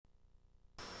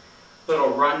little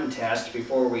run test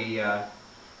before we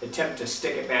attempt to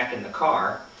stick it back in the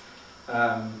car,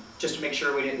 just to make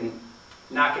sure we didn't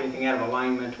knock anything out of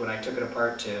alignment when I took it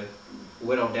apart to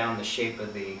whittle down the shape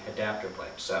of the adapter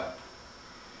plate. So,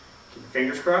 keep your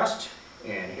fingers crossed,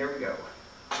 and here we go.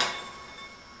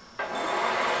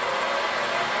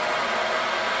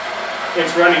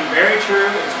 It's running very true,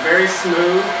 it's very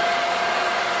smooth.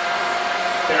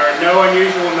 There are no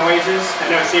unusual noises.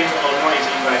 I know it seems a little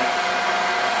noisy, but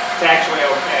it's actually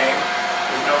okay.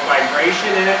 There's no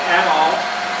vibration in it at all.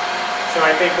 So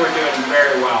I think we're doing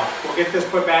very well. We'll get this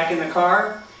put back in the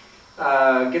car,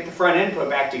 get the front end put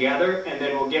back together, and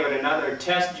then we'll give it another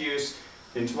test juice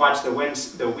and to watch the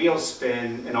wheels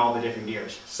spin in all the different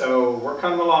gears. So we're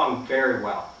coming along very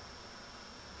well.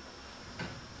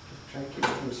 Try to keep it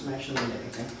from smashing into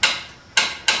anything.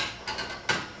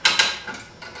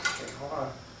 Okay, hold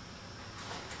on.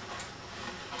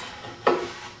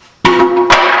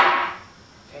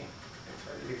 Hey,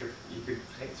 you could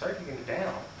start taking it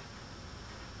down.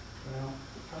 Well,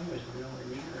 the problem is we're nowhere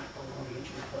near all the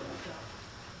engine equipment.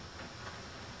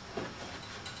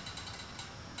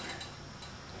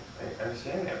 I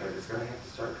understand that, but it's going to have to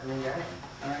start coming down.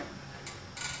 All right.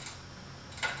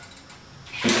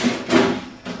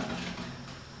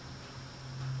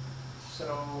 So,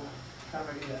 how do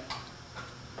I do that?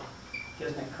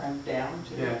 Doesn't it crank down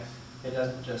too? Yes. It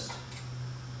doesn't just...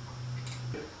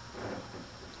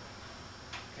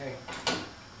 Okay.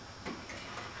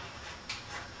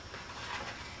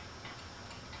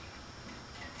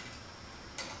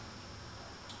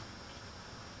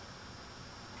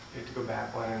 You have to go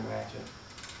back one and match it.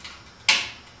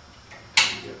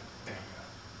 There you go.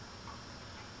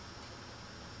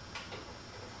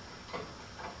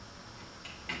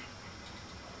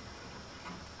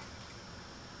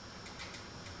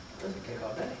 Doesn't take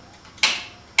all day.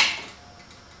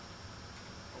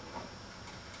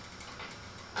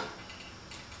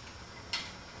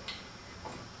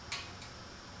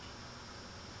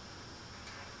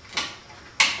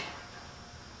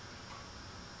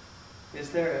 Is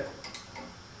there a...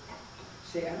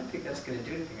 See, I don't think that's going to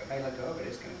do anything. If I let go of it,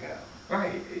 it's going to go.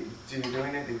 Right. So you're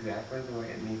doing it exactly the way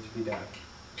it needs to be done.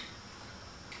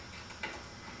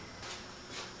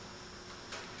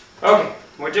 Okay,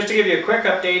 well, just to give you a quick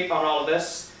update on all of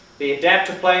this, the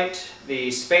adapter plate,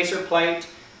 the spacer plate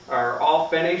are all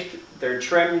finished. They're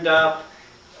trimmed up.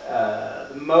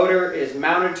 The motor is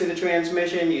mounted to the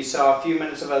transmission. You saw a few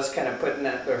minutes of us kind of putting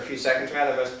that, or a few seconds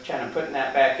rather, of us kind of putting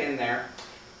that back in there.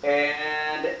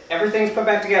 And everything's put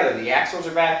back together. The axles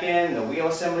are back in, the wheel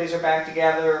assemblies are back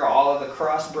together, all of the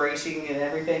cross bracing and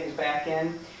everything is back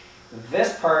in.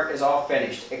 This part is all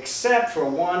finished, except for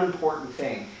one important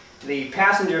thing. The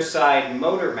passenger side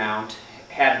motor mount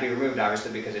had to be removed,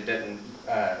 obviously, because it didn't,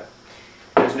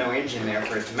 there's no engine there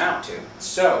for it to mount to.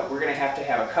 So we're going to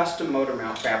have a custom motor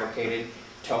mount fabricated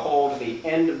to hold the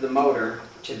end of the motor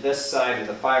to this side of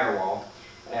the firewall,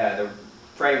 the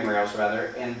frame rails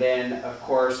rather, and then of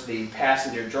course the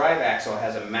passenger drive axle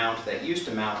has a mount that used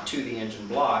to mount to the engine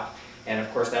block, and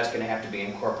of course that's going to have to be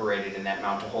incorporated in that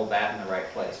mount to hold that in the right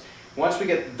place. Once we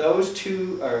get those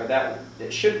two, or that,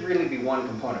 it should really be one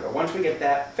component, but once we get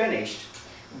that finished,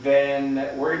 then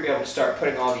we're going to be able to start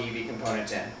putting all the EV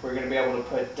components in. We're going to be able to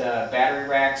put battery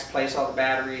racks, place all the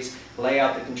batteries, lay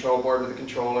out the control board with the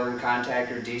controller and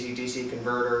contactor, DC-DC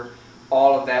converter,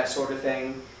 all of that sort of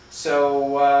thing.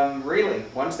 So really,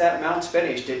 once that mount's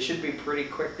finished, it should be pretty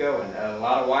quick going. A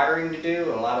lot of wiring to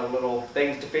do, a lot of little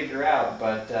things to figure out,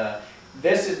 but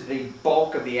this is the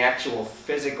bulk of the actual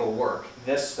physical work.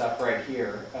 This stuff right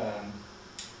here,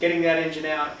 getting that engine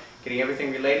out, getting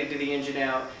everything related to the engine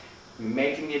out,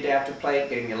 making the adapter plate,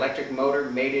 getting the electric motor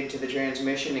mated to the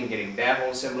transmission, and getting that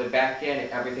whole assembly back in, and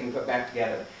everything put back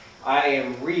together. I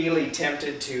am really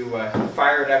tempted to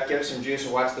fire it up, give it some juice,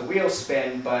 and watch the wheels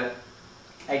spin, but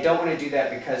I don't want to do that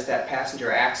because that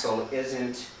passenger axle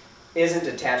isn't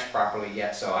attached properly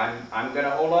yet. So I'm going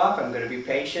to hold off, I'm going to be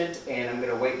patient, and I'm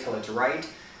going to wait till it's right.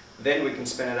 Then we can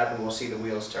spin it up and we'll see the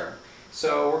wheels turn.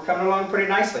 So we're coming along pretty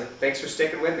nicely. Thanks for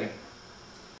sticking with me.